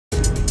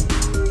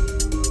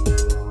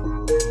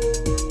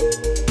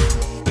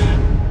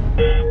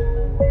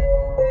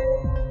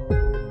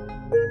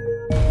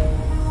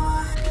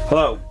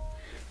Hello.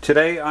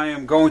 Today I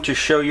am going to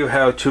show you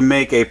how to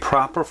make a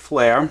proper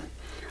flare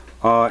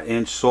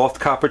in soft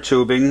copper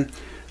tubing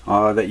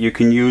that you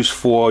can use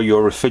for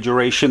your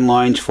refrigeration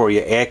lines, for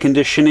your air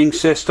conditioning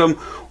system,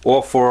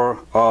 or for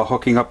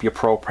hooking up your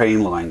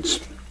propane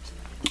lines.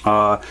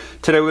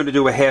 Today we're going to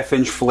do a 1/2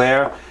 inch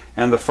flare,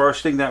 and the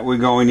first thing that we're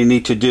going to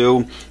need to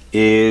do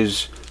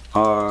is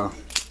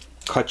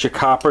cut your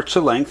copper to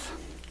length.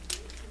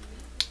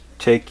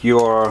 Take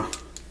your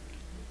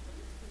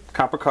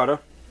copper cutter,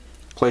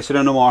 place it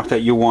in the mark that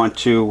you want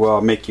to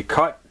make your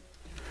cut.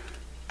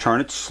 Turn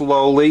it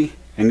slowly,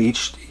 and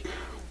each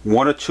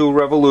 1 or 2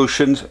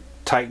 revolutions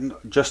tighten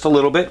just a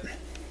little bit.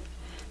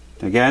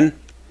 Again,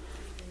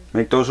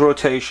 make those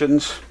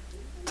rotations,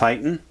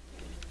 tighten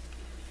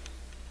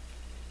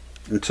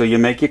until you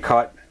make your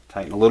cut.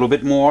 Tighten a little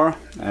bit more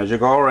as you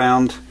go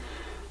around.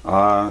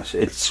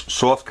 It's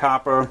soft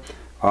copper.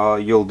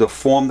 You'll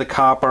deform the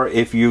copper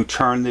if you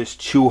turn this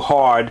too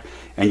hard,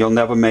 and you'll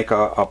never make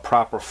a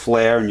proper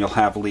flare, and you'll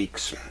have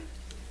leaks.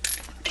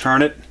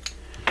 Turn it.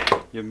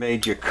 You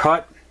made your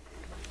cut,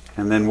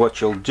 and then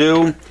what you'll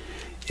do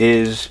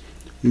is,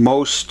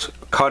 most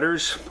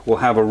cutters will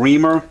have a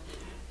reamer,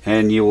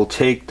 and you will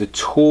take the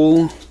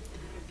tool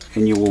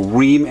and you will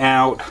ream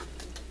out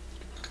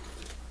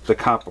the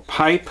copper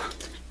pipe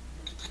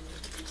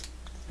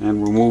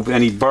and remove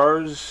any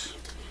burrs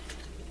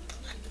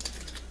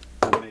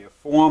that may have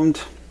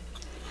formed.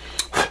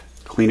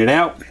 Clean it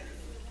out.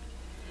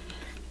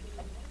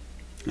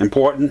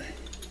 Important.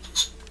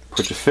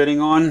 Put your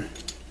fitting on.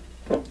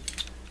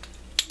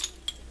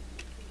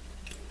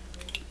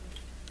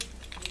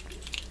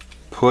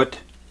 Put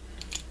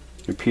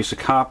your piece of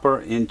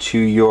copper into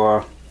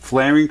your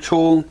flaring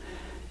tool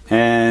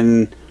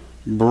and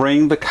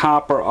bring the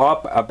copper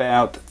up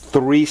about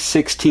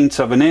 3/16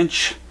 of an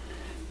inch.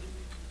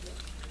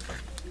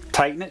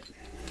 Tighten it.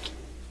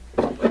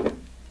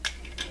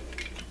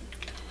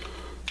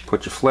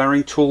 Put your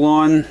flaring tool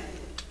on.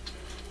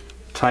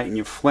 Tighten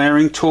your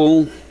flaring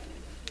tool.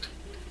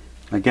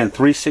 Again,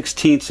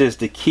 3/16 is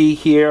the key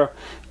here.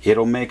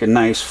 It'll make a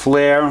nice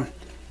flare.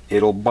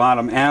 It'll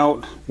bottom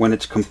out when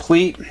it's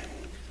complete.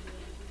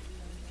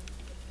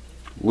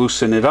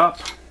 Loosen it up,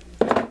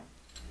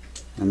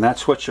 and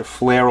that's what your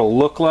flare will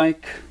look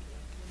like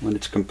when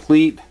it's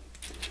complete.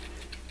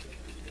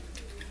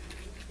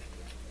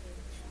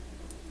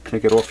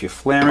 Take it off your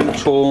flaring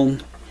tool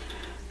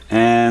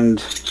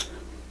and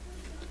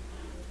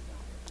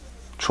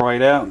try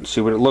it out and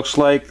see what it looks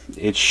like.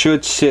 It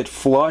should sit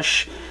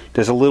flush.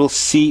 There's a little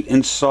seat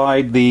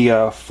inside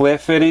the flare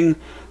fitting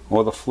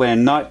or the flare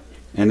nut,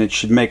 and it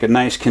should make a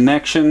nice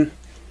connection.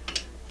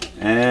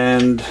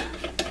 And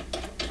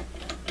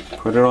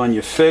put it on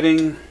your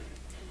fitting,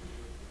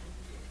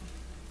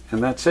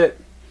 and that's it.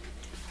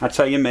 That's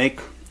how you make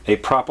a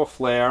proper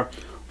flare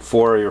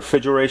for a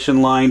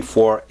refrigeration line,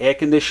 for air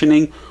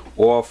conditioning,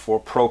 or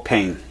for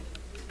propane.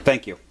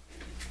 Thank you.